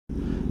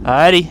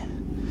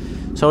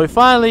Alrighty, so we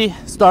finally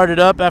started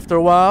up after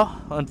a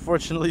while.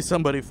 Unfortunately,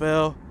 somebody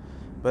fell,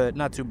 but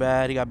not too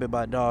bad. He got bit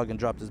by a dog and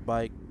dropped his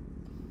bike.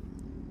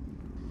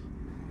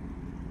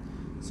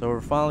 So we're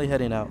finally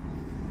heading out.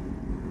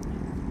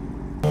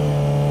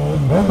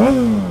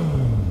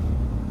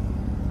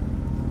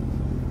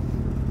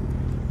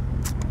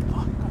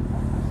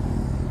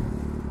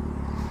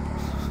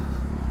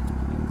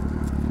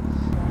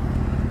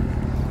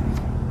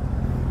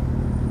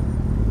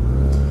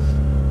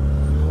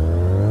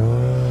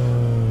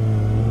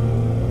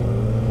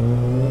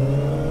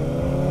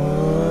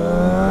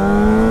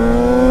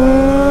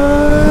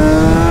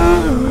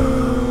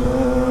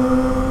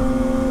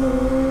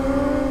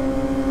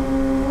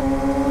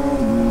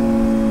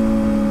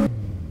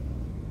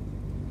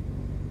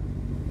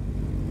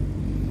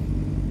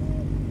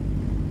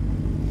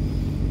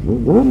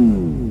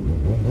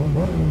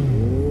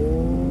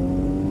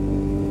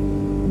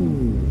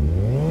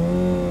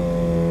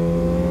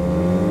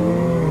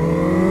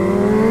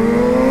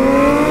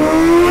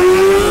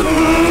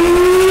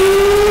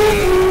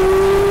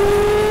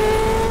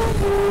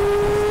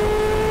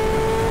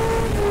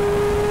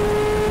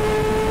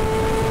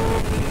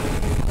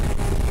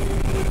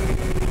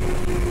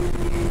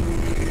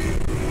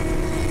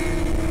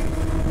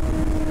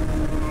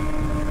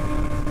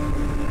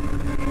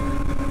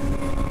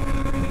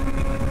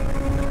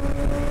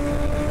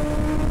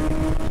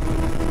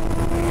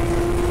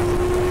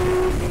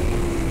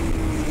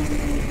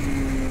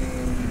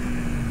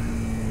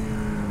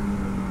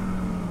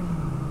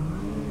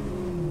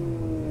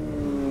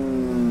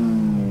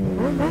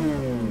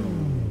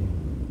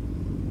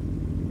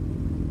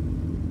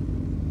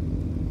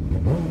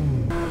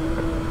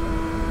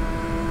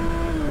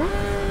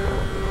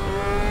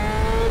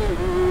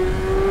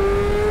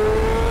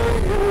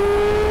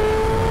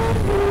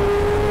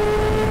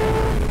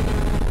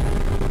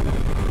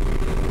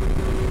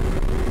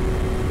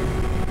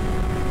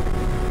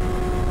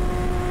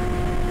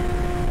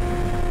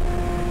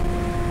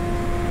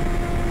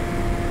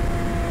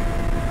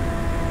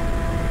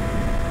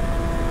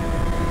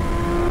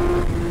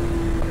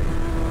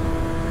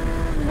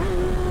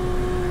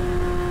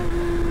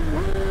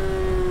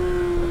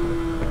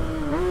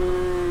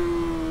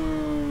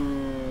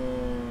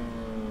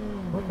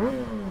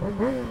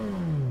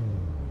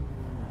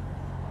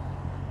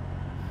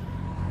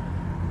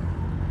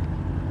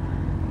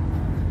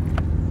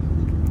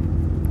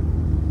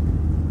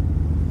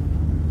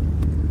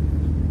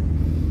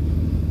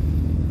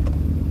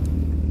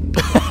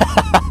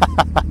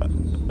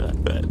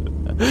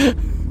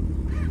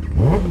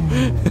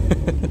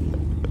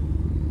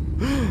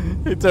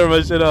 He turned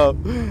my shit off.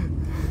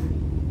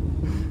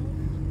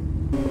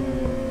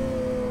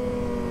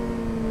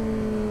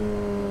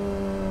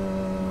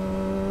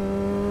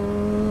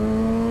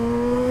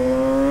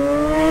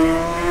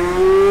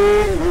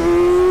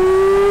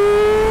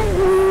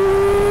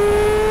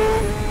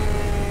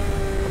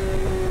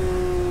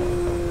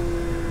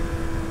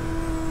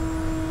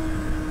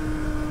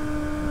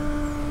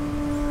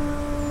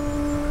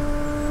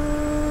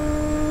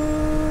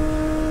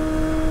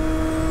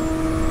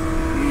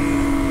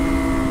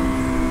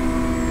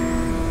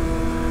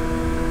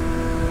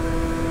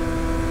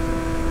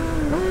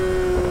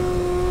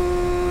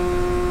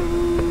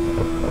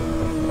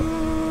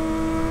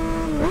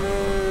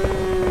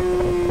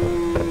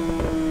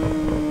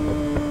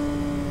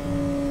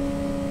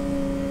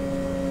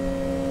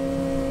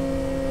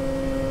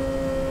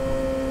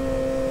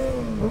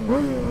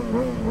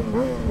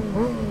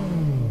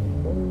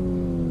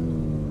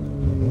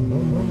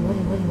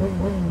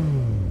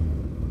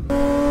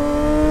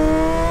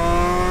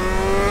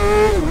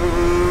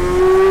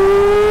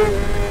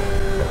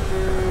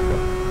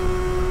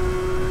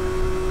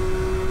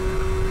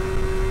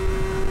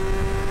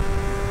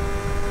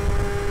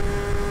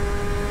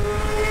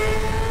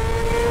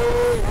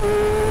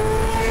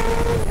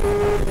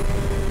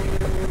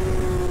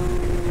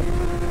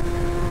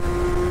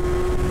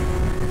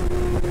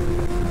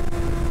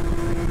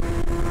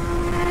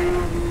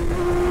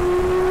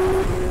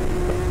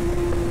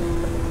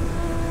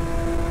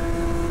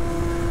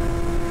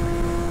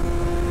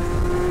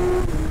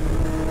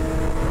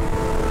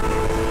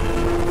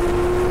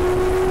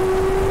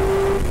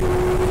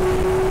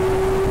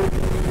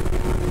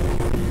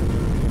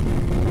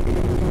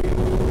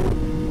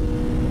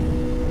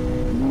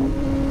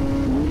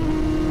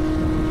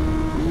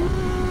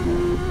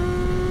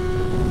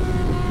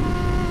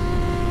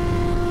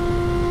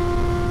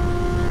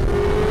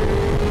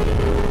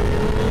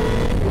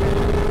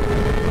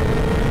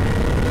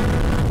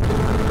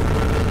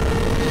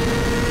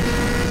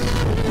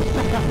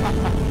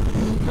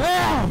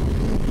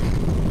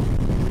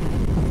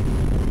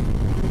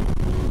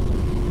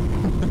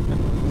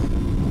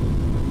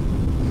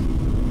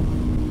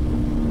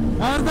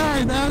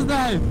 That was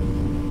nice.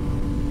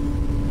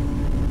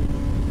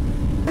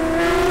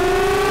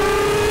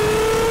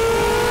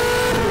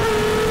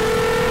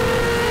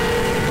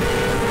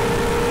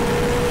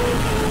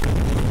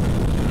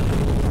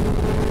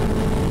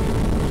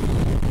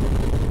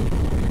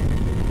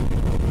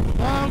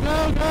 Go,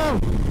 go,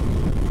 go.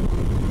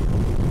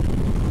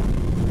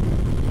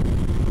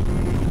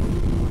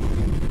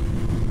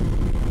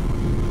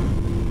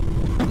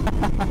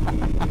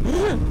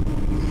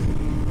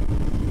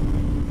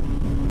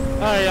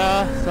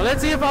 So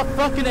let's see if I'll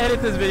fucking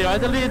edit this video. I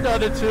deleted the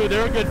other two. They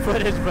were good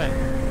footage, but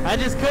I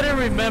just couldn't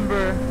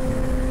remember.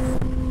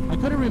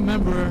 Let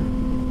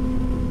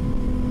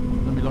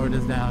me lower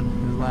this down.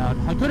 It's loud.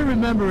 I couldn't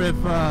remember if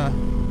or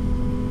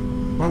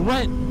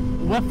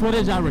what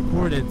footage I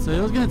recorded. So it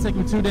was gonna take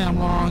me too damn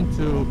long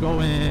to go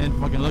in,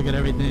 fucking look at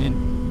everything.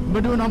 I've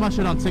been doing all my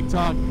shit on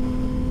TikTok.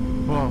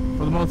 Well,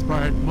 for the most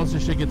part, most of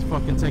the shit gets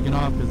fucking taken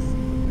off because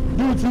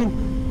due to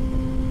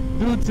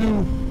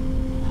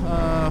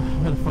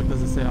what the fuck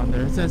does it say on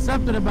there? It says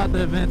something about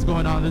the events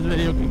going on. This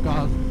video can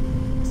cause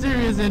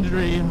serious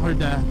injury or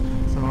death,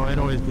 so it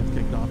always gets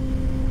kicked off.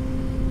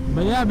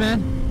 But yeah,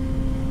 man,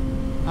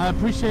 I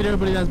appreciate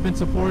everybody that's been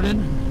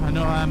supporting. I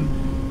know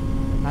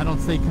I don't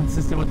stay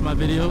consistent with my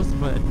videos,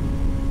 but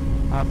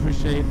I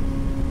appreciate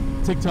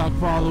TikTok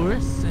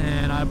followers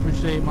and I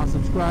appreciate my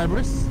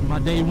subscribers, my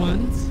day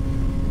ones.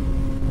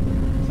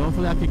 So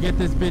hopefully I could get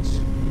this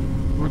bitch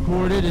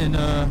recorded and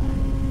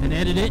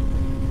edit it.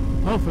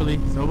 Hopefully.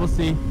 So we'll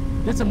see.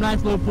 Did some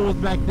nice little pulls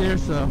back there,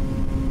 so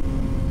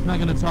I'm not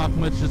gonna talk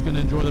much, just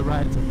gonna enjoy the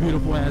ride. It's a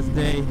beautiful ass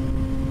day.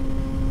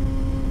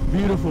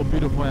 Beautiful,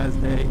 beautiful ass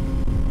day.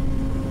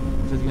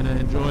 Just gonna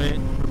enjoy it.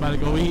 We're about to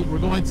go eat. We're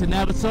going to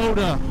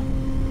Navasota,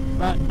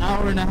 about an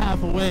hour and a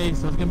half away,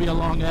 so it's gonna be a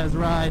long ass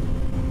ride.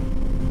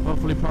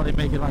 Hopefully probably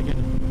make it like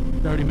in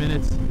 30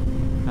 minutes.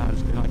 No,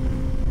 just kidding, like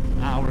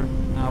an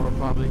hour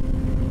probably.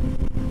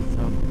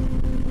 So,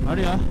 alright,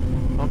 yeah.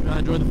 Hope y'all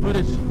enjoy the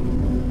footage.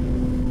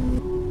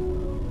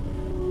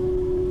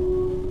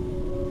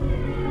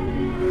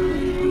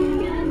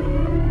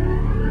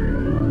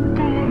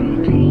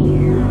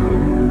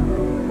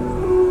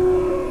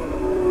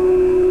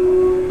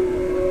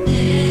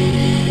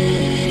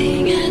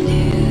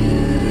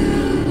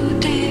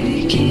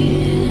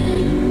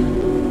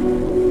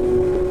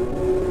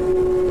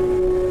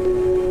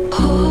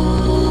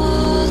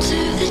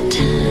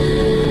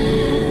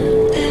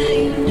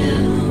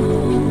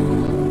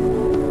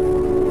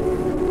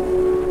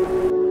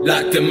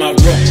 Locked in my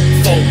room,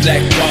 4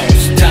 black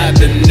walls, tied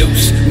the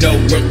noose, no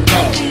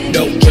recall,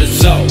 no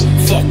result,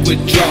 fuck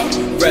withdrawal,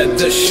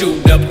 rather shoot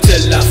up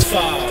till I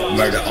fall.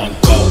 Murder on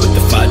call with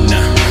the 5-9,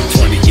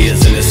 20 years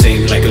and it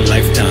seems like a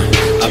lifetime.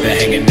 I've been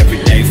hanging every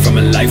day from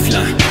a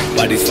lifeline,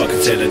 bodies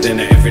fucking tail of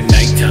dinner every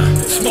nighttime.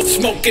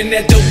 Smoking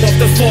that dope off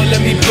the floor, let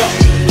me blow.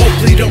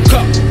 Hopefully don't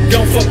call,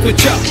 don't fuck with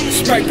y'all.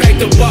 Spray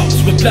paint the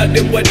walls with blood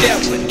and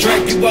whatever.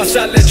 Drag you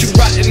outside, let you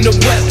rot in the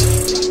weather.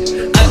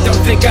 I don't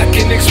think I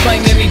can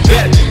explain any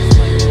better.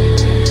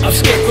 I'm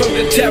scarecrow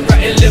to terror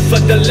and live for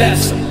the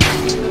lesson.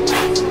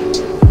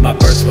 My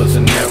birth was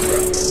an error.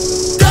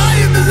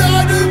 Dying is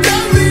all to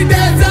carry,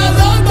 that's how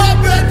long my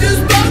breath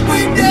just broke.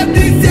 We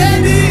empty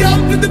sandy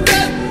up in the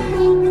bed.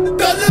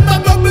 Calling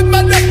my rope in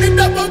my neck and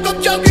I woke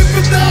up choking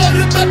from the hole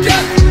in my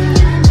chest.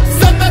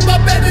 Some of my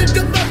bed is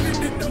the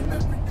fucking.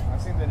 I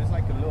think that it's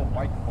like a little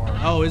bike bar.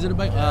 Oh, is it a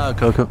bike?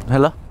 Coco.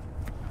 Hello?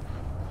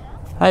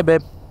 Hi,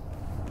 babe.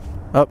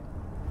 Up.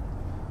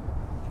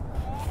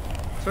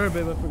 Sorry,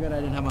 babe, I forgot I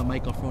didn't have my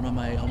microphone on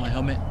my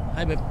helmet.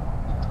 Hi, babe.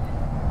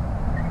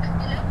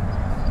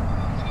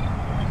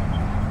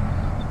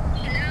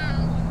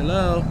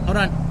 Hello. Hold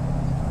on,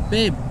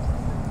 babe.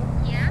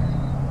 Yeah.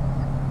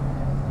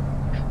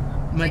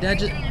 My dad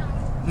just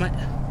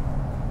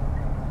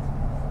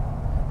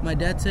my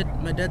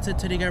dad said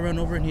Teddy got run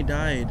over and he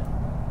died.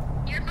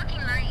 You're fucking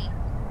lying.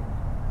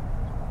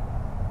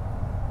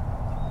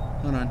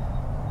 Hold on.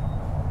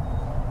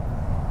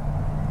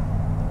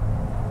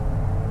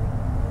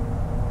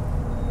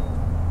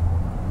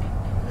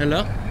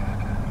 Hello?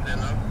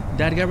 Hello?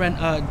 Teddy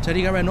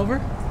got ran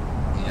over?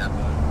 Yeah.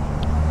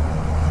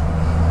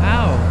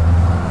 How?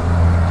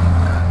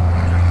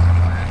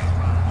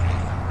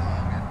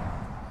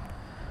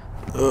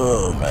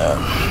 Oh, man.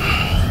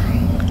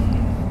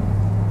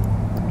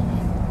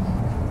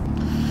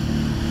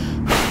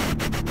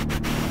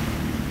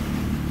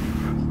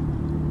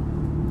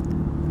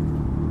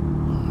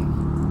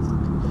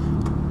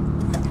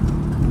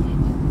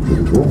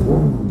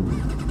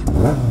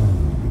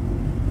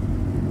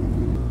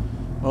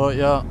 Oh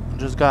yeah,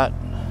 just got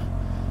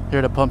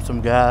here to pump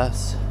some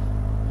gas.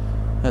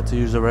 Had to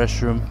use the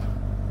restroom,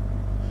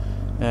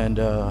 and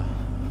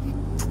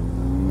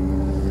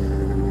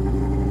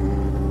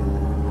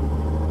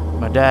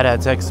my dad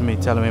had texted me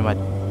telling me my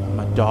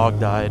dog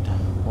died.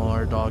 Well,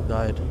 our dog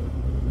died.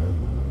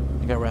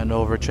 He got ran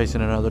over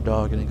chasing another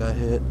dog and he got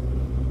hit.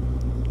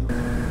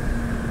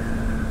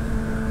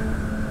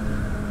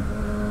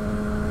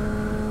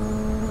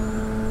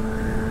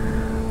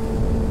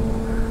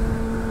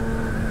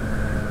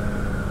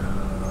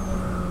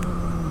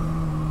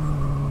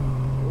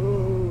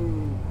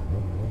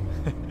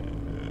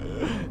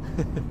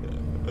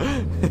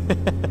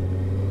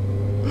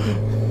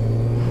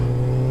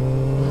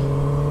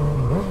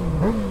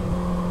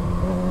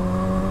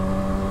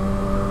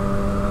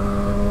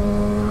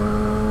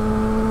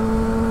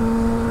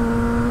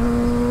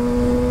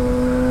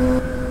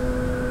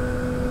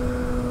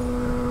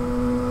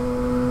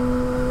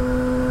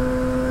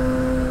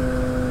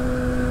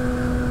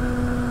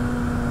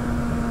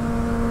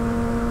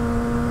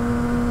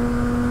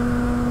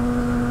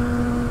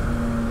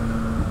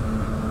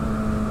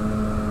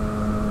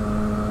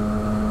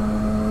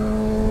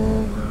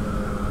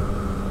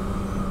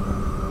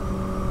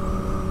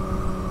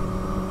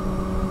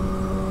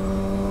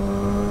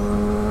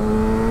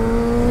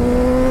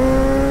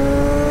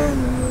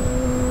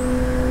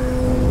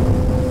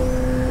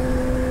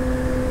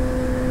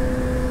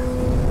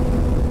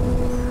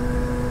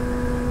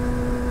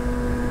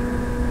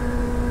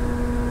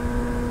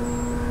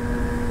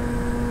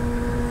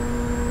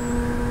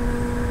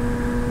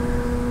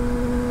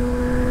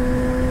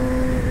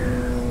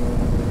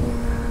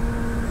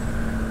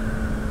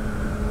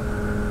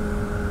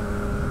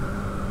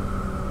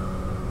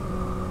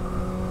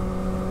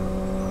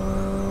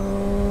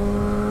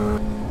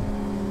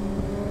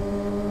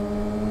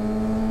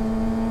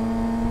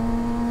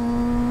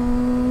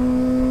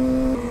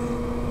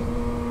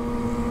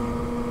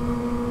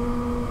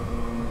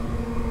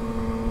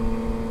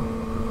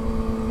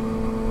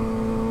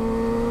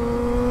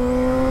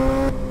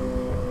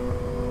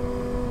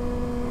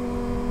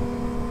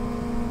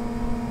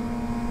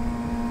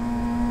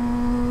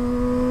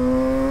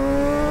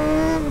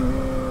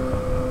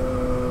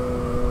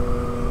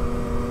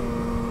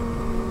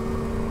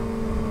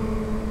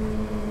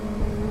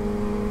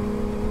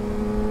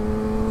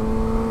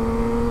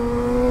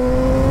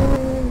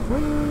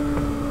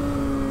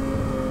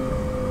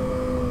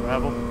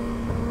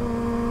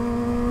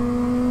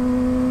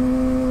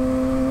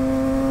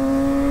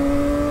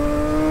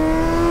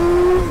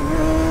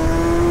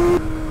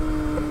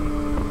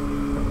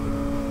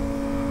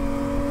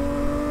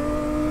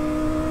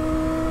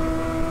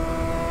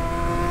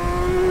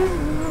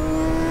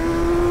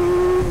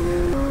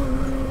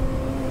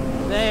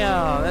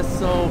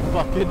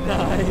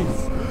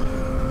 Nice.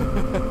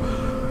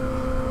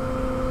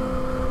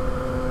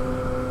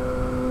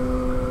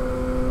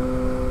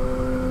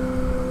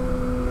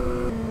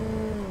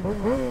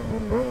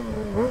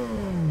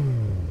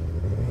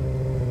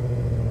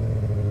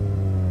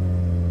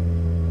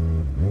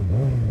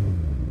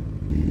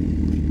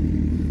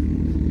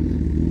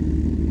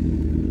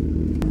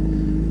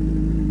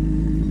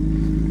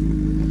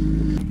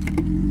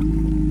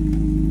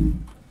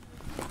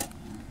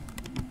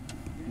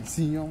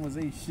 See, you almost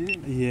ate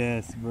shit.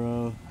 Yes,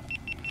 bro.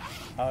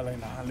 I was like,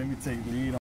 nah, let me take lead on.